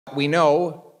We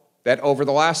know that over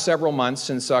the last several months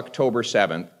since October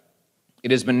 7th,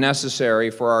 it has been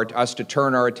necessary for us to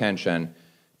turn our attention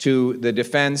to the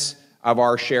defense of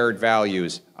our shared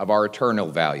values, of our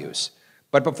eternal values.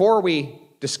 But before we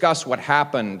discuss what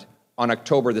happened on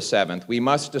October the 7th, we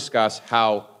must discuss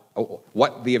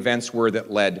what the events were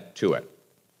that led to it.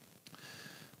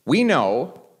 We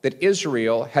know that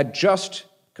Israel had just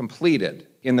completed,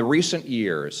 in the recent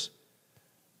years,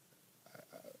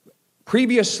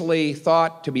 previously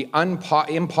thought to be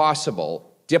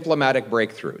impossible diplomatic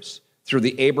breakthroughs through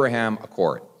the Abraham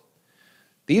Accord.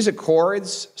 These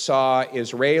accords saw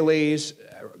Israelis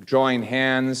join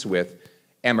hands with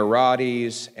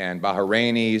Emiratis and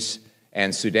Bahrainis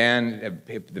and Sudan,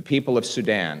 the people of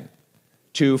Sudan,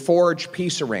 to forge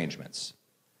peace arrangements.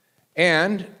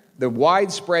 And the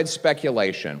widespread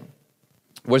speculation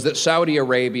was that Saudi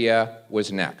Arabia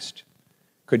was next.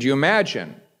 Could you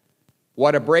imagine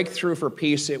what a breakthrough for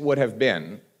peace it would have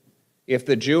been if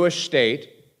the Jewish state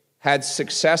had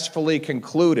successfully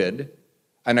concluded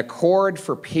an accord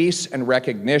for peace and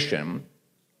recognition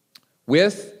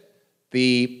with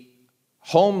the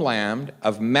homeland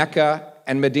of Mecca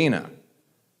and Medina?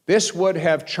 This would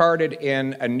have charted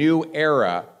in a new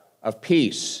era of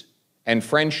peace and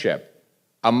friendship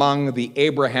among the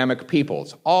Abrahamic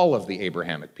peoples, all of the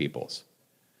Abrahamic peoples.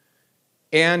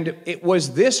 And it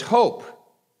was this hope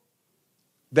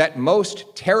that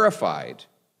most terrified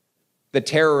the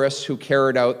terrorists who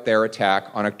carried out their attack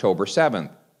on October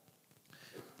 7th.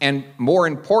 And more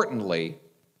importantly,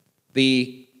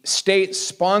 the state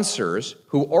sponsors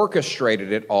who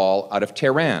orchestrated it all out of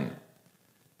Tehran.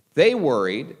 They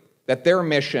worried that their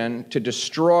mission to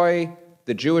destroy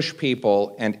the Jewish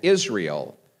people and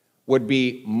Israel would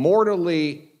be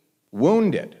mortally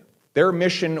wounded. Their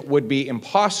mission would be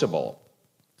impossible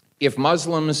if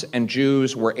Muslims and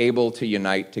Jews were able to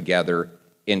unite together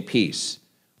in peace.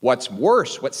 What's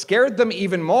worse, what scared them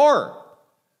even more,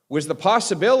 was the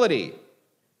possibility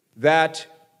that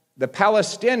the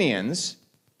Palestinians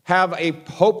have a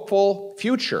hopeful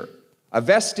future, a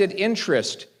vested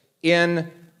interest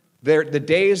in the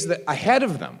days ahead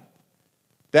of them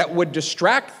that would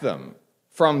distract them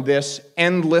from this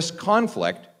endless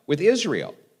conflict with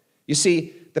Israel. You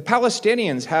see, the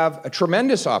Palestinians have a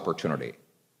tremendous opportunity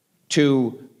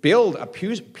to build a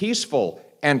peaceful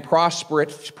and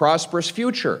prosperous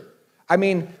future. I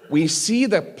mean, we see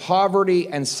the poverty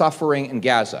and suffering in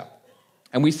Gaza,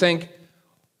 and we think,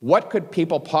 what could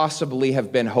people possibly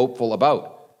have been hopeful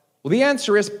about? Well, the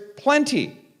answer is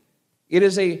plenty. It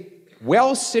is a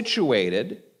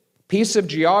well-situated piece of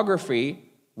geography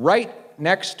right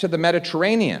next to the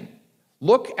Mediterranean.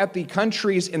 Look at the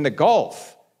countries in the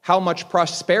Gulf, how much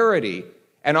prosperity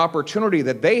and opportunity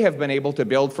that they have been able to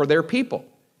build for their people.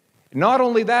 Not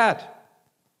only that,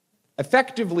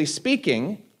 effectively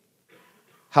speaking,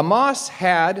 Hamas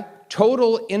had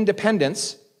total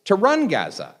independence to run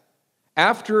Gaza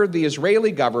after the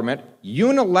Israeli government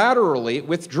unilaterally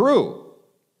withdrew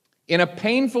in a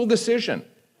painful decision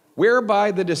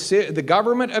whereby the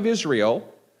government of Israel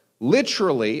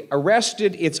literally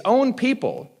arrested its own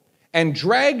people and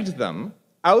dragged them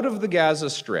out of the Gaza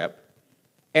Strip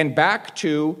and back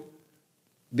to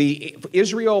the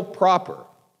Israel proper,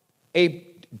 a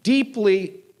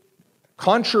deeply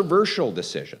controversial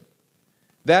decision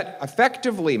that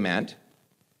effectively meant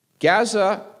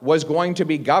Gaza was going to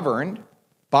be governed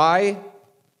by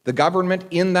the government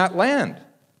in that land.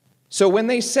 So when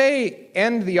they say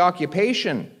end the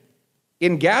occupation,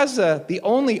 in Gaza, the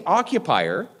only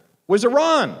occupier was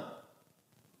Iran.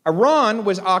 Iran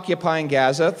was occupying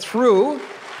Gaza through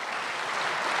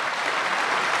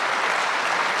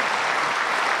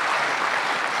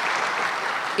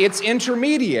its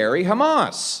intermediary,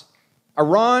 Hamas.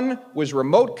 Iran was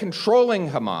remote controlling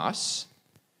Hamas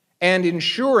and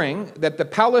ensuring that the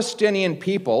Palestinian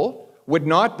people would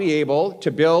not be able to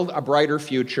build a brighter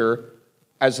future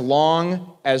as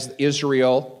long as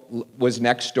Israel was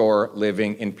next door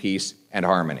living in peace and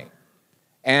harmony.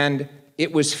 And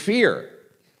it was fear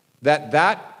that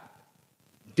that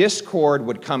discord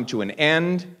would come to an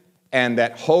end and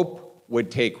that hope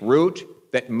would take root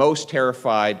that most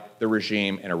terrified the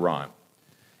regime in Iran.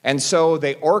 And so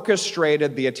they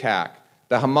orchestrated the attack.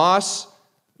 The Hamas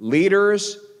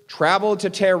leaders traveled to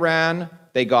Tehran,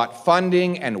 they got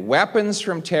funding and weapons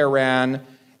from Tehran,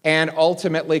 and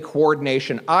ultimately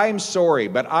coordination. I'm sorry,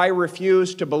 but I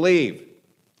refuse to believe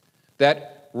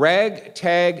that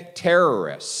ragtag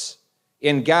terrorists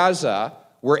in Gaza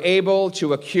were able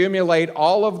to accumulate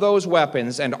all of those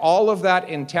weapons and all of that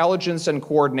intelligence and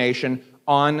coordination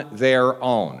on their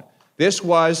own. This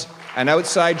was an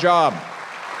outside job.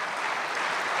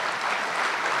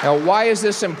 Now, why is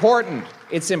this important?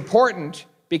 It's important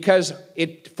because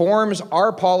it forms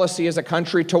our policy as a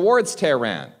country towards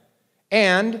Tehran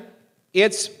and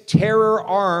its terror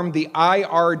arm, the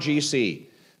IRGC.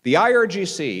 The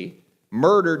IRGC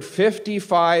murdered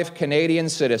 55 Canadian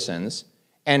citizens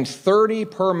and 30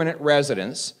 permanent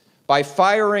residents by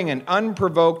firing an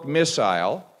unprovoked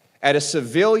missile at a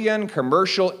civilian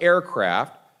commercial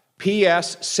aircraft,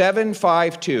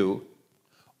 PS-752,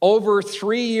 over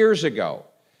 3 years ago.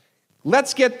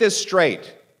 Let's get this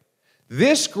straight.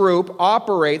 This group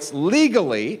operates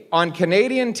legally on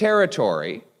Canadian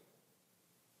territory.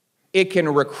 It can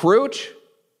recruit,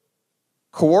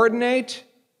 coordinate,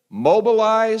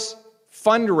 mobilize,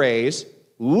 fundraise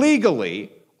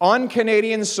legally on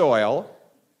Canadian soil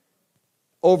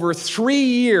over 3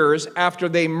 years after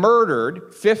they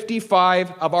murdered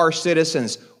 55 of our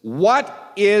citizens.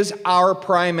 What is our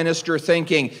Prime Minister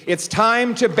thinking? It's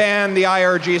time to ban the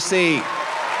IRGC.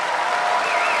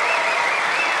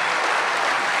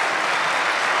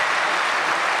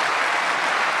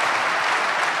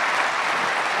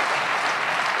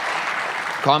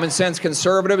 Common sense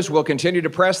conservatives will continue to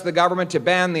press the government to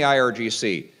ban the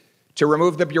IRGC, to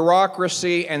remove the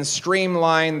bureaucracy and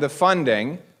streamline the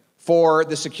funding for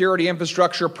the security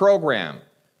infrastructure program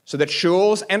so that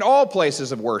shuls and all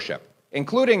places of worship,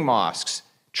 including mosques,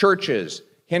 churches,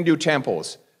 Hindu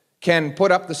temples, can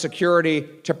put up the security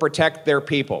to protect their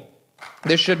people.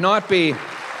 This should not be...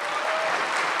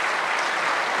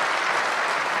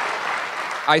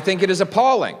 I think it is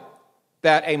appalling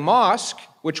that a mosque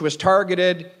which was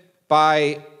targeted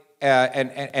by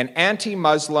an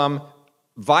anti-Muslim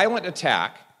violent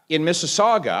attack in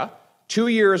Mississauga 2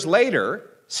 years later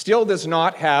still does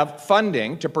not have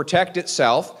funding to protect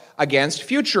itself against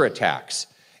future attacks.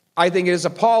 I think it is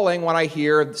appalling when I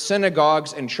hear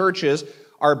synagogues and churches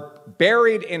are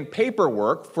buried in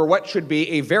paperwork for what should be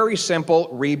a very simple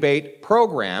rebate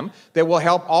program that will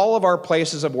help all of our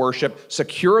places of worship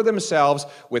secure themselves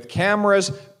with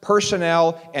cameras,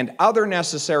 personnel, and other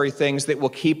necessary things that will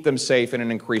keep them safe in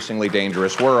an increasingly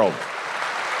dangerous world.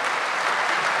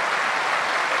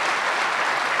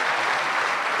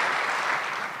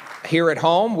 Here at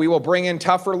home, we will bring in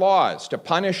tougher laws to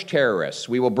punish terrorists.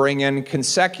 We will bring in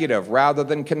consecutive rather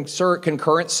than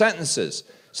concurrent sentences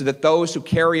so that those who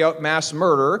carry out mass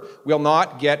murder will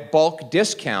not get bulk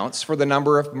discounts for the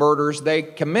number of murders they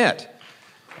commit.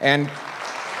 And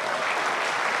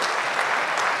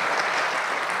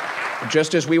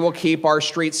just as we will keep our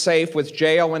streets safe with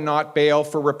jail and not bail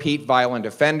for repeat violent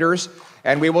offenders,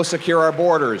 and we will secure our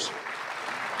borders.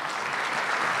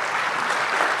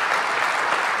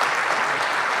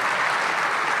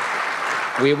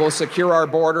 We will secure our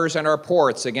borders and our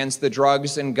ports against the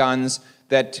drugs and guns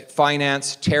that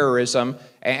finance terrorism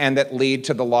and that lead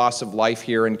to the loss of life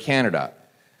here in Canada.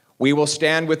 We will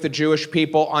stand with the Jewish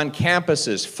people on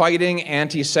campuses fighting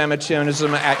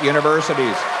anti-Semitism at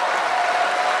universities.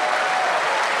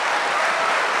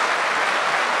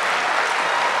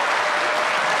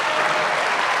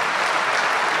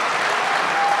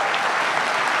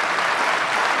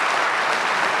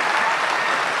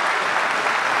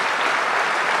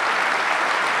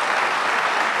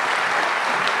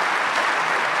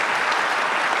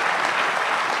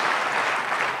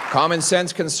 Common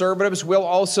sense conservatives will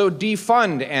also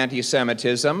defund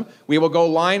anti-Semitism. We will go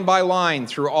line by line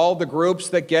through all the groups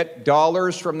that get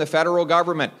dollars from the federal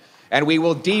government, and we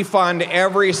will defund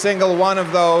every single one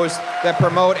of those that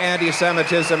promote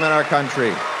anti-Semitism in our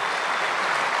country.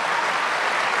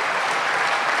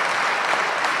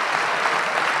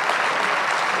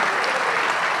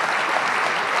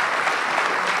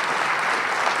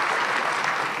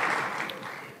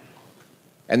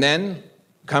 And then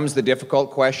comes the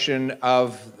difficult question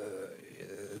of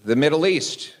the Middle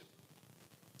East.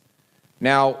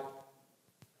 Now,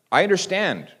 I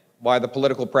understand why the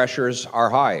political pressures are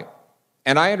high,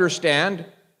 and I understand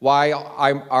why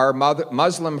our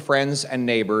Muslim friends and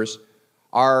neighbors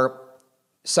are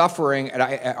suffering and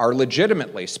are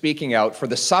legitimately speaking out for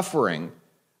the suffering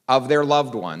of their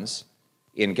loved ones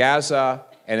in Gaza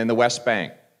and in the West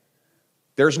Bank.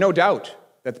 There's no doubt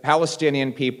that the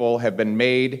Palestinian people have been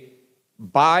made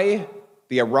by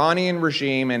the Iranian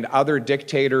regime and other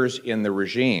dictators in the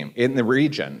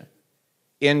region,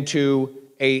 into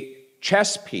a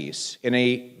chess piece in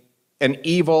an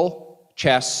evil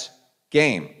chess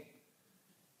game.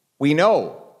 We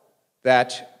know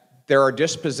that there are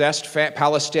dispossessed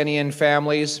Palestinian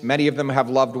families. Many of them have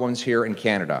loved ones here in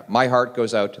Canada. My heart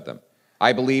goes out to them.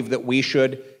 I believe that we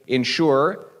should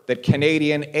ensure that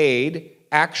Canadian aid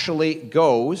actually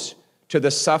goes to the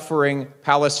suffering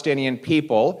Palestinian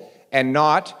people and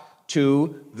not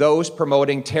to those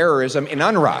promoting terrorism in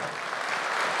UNRWA.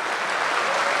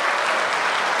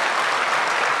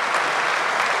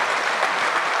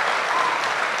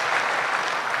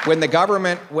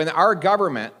 When our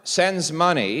government sends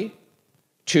money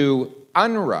to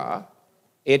UNRWA,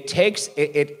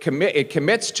 it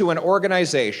commits to an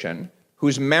organization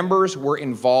whose members were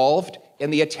involved in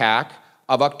the attack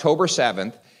of October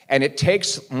 7th, and it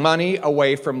takes money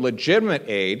away from legitimate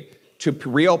aid to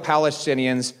real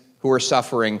Palestinians who are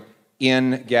suffering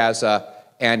in Gaza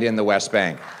and in the West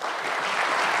Bank.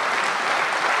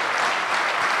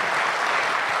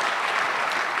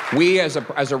 We, as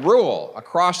a rule,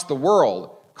 across the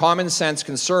world, common sense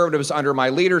conservatives under my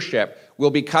leadership will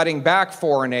be cutting back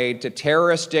foreign aid to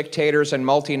terrorist dictators and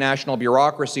multinational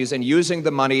bureaucracies and using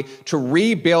the money to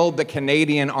rebuild the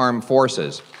Canadian Armed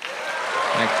Forces.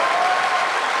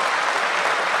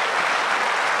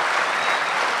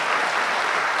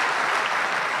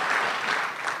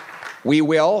 We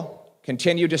will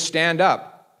continue to stand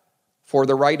up for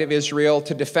the right of Israel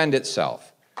to defend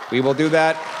itself. We will do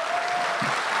that.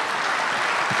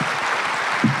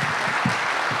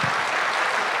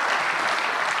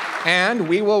 And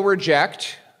we will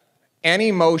reject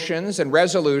any motions and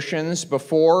resolutions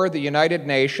before the United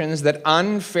Nations that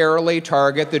unfairly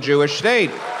target the Jewish state.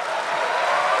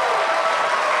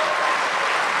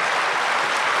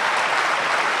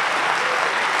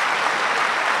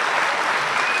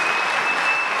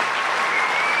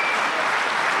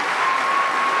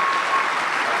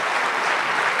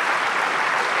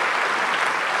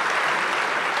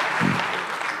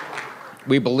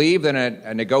 We believe in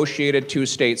a negotiated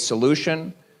two-state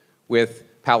solution with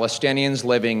Palestinians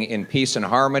living in peace and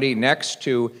harmony next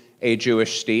to a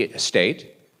Jewish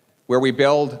state, where we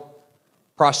build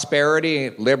prosperity,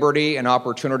 liberty, and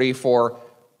opportunity for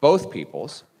both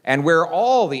peoples, and where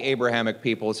all the Abrahamic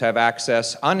peoples have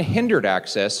access, unhindered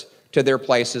access, to their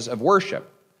places of worship.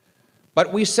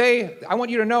 But we say, I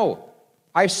want you to know,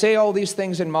 I say all these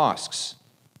things in mosques.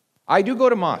 I do go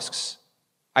to mosques.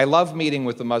 I love meeting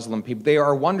with the Muslim people. They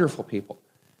are wonderful people.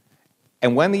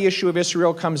 And when the issue of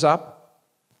Israel comes up,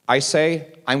 I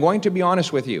say, I'm going to be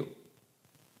honest with you.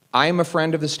 I am a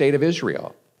friend of the state of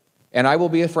Israel, and I will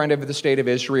be a friend of the state of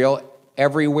Israel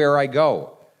everywhere I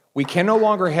go. We can no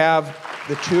longer have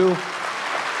the two,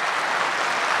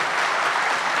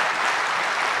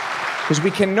 because we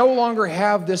can no longer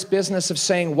have this business of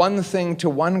saying one thing to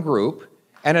one group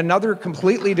and another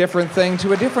completely different thing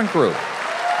to a different group.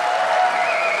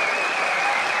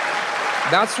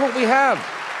 That's what we have.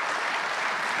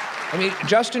 I mean,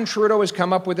 Justin Trudeau has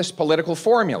come up with this political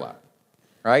formula,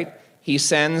 right? He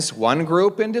sends one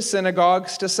group into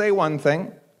synagogues to say one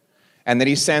thing, and then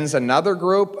he sends another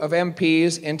group of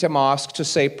MPs into mosques to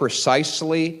say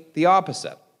precisely the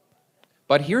opposite.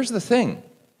 But here's the thing.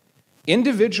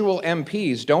 Individual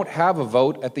MPs don't have a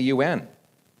vote at the UN.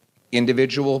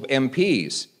 Individual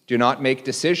MPs do not make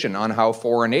decision on how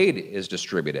foreign aid is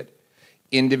distributed.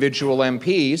 Individual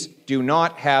MPs do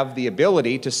not have the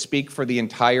ability to speak for the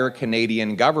entire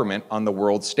Canadian government on the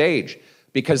world stage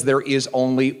because there is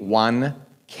only one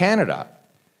Canada.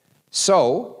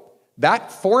 So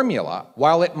that formula,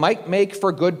 while it might make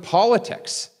for good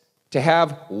politics to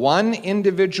have one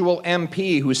individual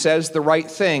MP who says the right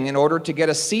thing in order to get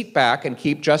a seat back and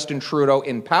keep Justin Trudeau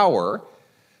in power,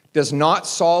 does not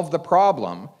solve the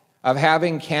problem of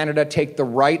having Canada take the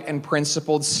right and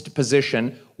principled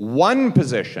position, one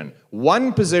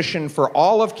position for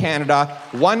all of Canada,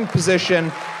 one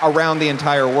position around the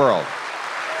entire world.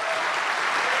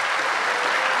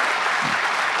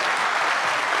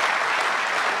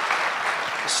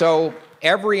 So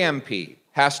every MP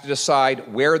has to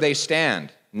decide where they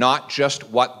stand, not just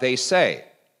what they say.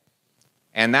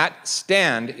 And that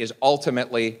stand is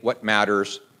ultimately what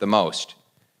matters the most.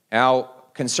 Now,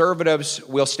 Conservatives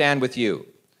will stand with you.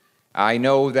 I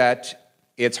know that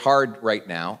it's hard right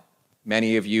now.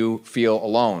 Many of you feel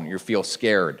alone. You feel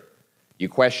scared. You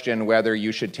question whether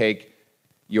you should take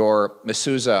your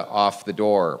mezuzah off the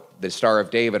door, the Star of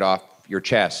David off your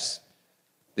chest,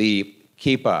 the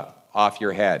kippah off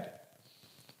your head.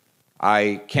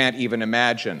 I can't even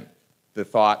imagine the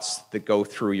thoughts that go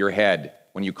through your head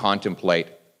when you contemplate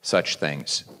such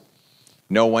things.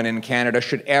 No one in Canada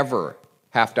should ever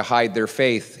have to hide their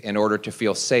faith in order to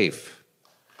feel safe.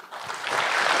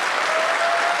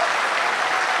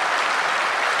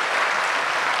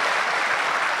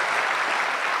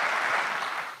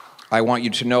 I want you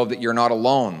to know that you're not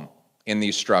alone in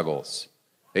these struggles,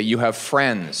 that you have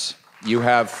friends. You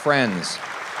have friends.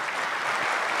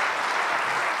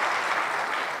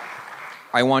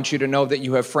 I want you to know that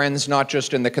you have friends not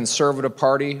just in the Conservative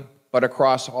Party, but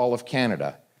across all of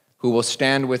Canada, who will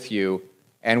stand with you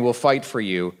and will fight for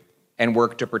you and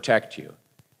work to protect you.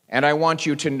 And I want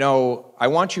you to know, I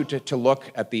want you to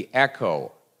look at the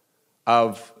echo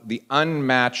of the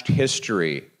unmatched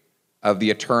history of the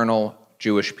eternal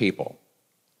Jewish people.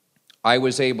 I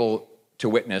was able to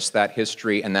witness that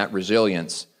history and that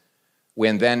resilience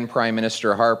when then Prime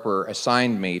Minister Harper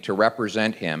assigned me to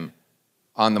represent him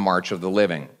on the March of the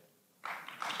Living.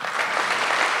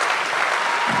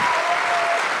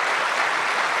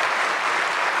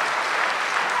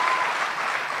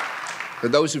 For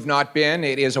those who've not been,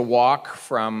 it is a walk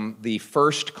from the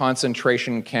first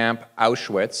concentration camp,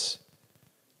 Auschwitz,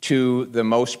 to the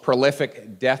most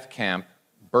prolific death camp,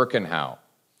 Birkenau.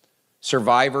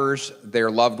 Survivors, their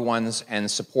loved ones,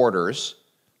 and supporters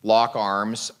lock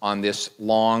arms on this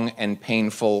long and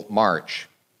painful march.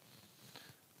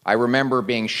 I remember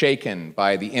being shaken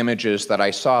by the images that I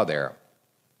saw there.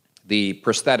 The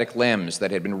prosthetic limbs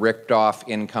that had been ripped off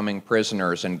incoming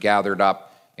prisoners and gathered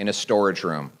up in a storage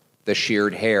room, the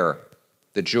sheared hair,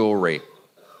 the jewelry,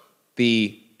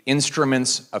 the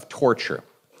instruments of torture.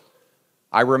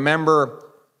 I remember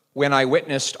when I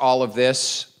witnessed all of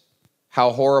this, how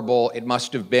horrible it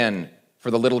must have been for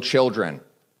the little children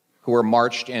who were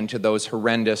marched into those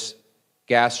horrendous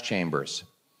gas chambers.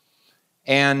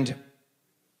 And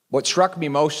what struck me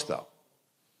most, though,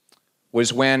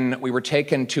 was when we were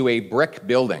taken to a brick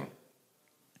building,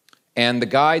 and the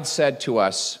guide said to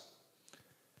us,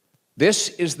 "This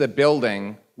is the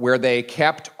building where they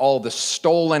kept all the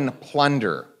stolen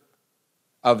plunder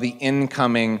of the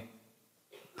incoming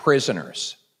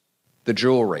prisoners, the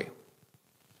jewelry.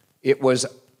 It was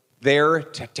there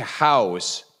to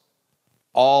house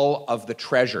all of the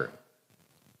treasure.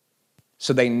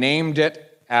 So they named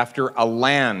it after a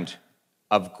land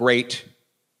of great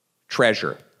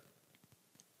treasure.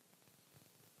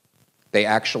 They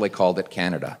actually called it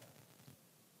Canada.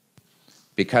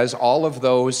 Because all of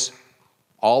those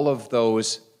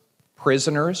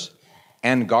prisoners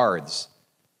and guards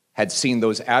had seen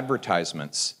those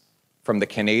advertisements from the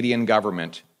Canadian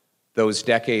government those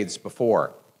decades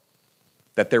before,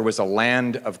 that there was a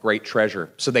land of great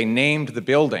treasure. So they named the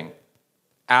building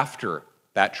after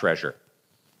that treasure.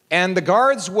 And the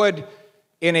guards would,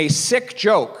 in a sick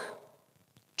joke,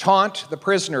 taunt the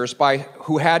prisoners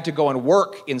who had to go and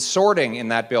work in sorting in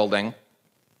that building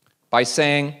by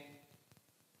saying,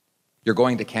 "You're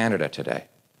going to Canada today."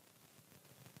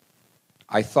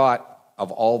 I thought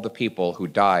of all the people who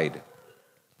died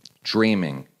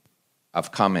dreaming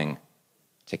of coming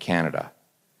to Canada.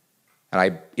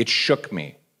 And it shook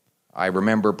me. I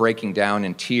remember breaking down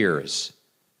in tears,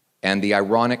 and the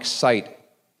ironic sight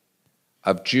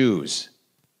of Jews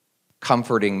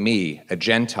comforting me, a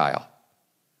Gentile,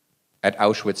 at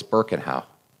Auschwitz-Birkenau.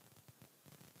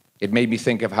 It made me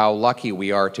think of how lucky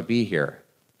we are to be here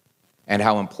and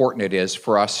how important it is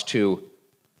for us to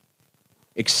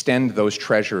extend those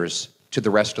treasures to the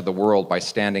rest of the world by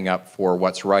standing up for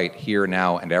what's right here,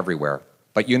 now, and everywhere.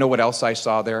 But you know what else I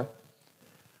saw there?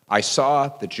 I saw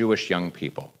the Jewish young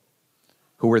people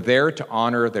who were there to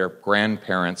honor their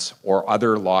grandparents or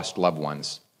other lost loved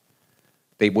ones.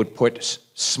 They would put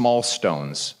small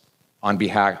stones on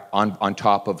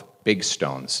top of big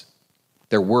stones.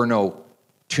 There were no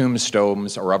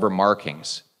tombstones or other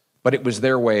markings, but it was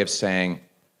their way of saying,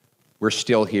 "We're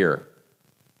still here.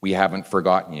 We haven't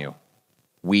forgotten you.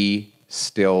 We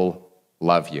still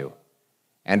love you."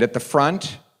 And at the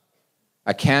front,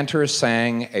 a cantor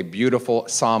sang a beautiful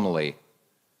psalmody,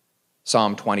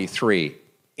 Psalm 23,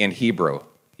 in Hebrew.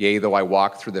 "Yea, though I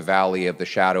walk through the valley of the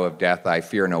shadow of death, I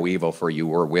fear no evil, for you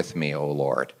were with me, O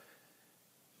Lord."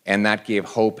 And that gave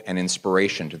hope and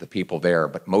inspiration to the people there.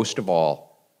 But most of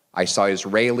all, I saw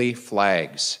Israeli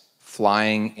flags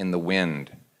flying in the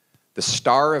wind. The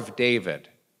Star of David,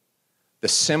 the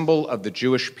symbol of the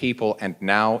Jewish people and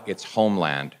now its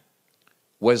homeland,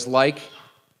 was like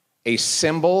a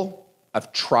symbol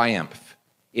of triumph.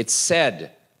 It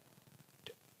said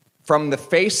from the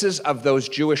faces of those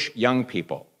Jewish young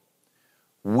people,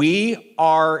 "We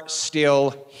are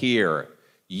still here.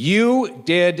 You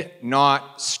did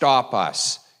not stop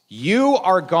us. You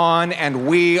are gone and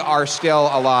we are still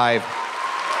alive."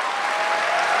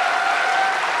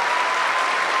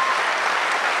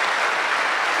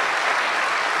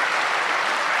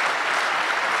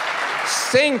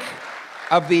 Think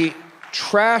of the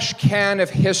trash can of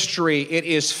history. It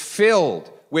is filled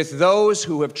with those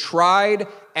who have tried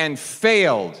and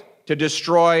failed to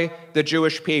destroy the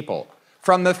Jewish people.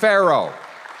 From the Pharaoh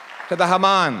to the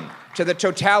Haman to the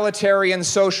totalitarian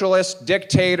socialist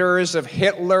dictators of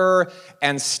Hitler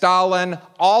and Stalin,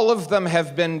 all of them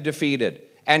have been defeated.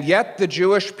 and yet the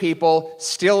Jewish people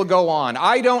still go on.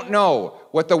 I don't know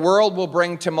what the world will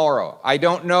bring tomorrow. I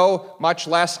don't know, much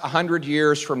less 100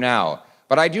 years from now.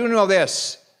 But I do know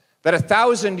this, that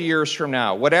 1,000 years from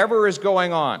now, whatever is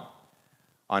going on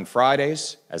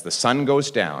Fridays, as the sun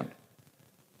goes down,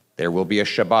 there will be a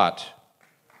Shabbat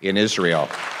in Israel.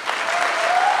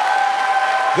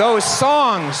 Those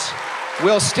songs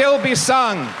will still be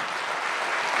sung.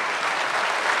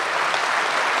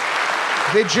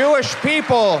 The Jewish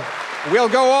people will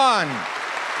go on,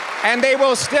 and they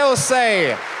will still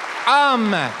say,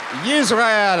 Am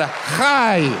Yisrael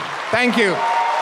Chai. Thank you.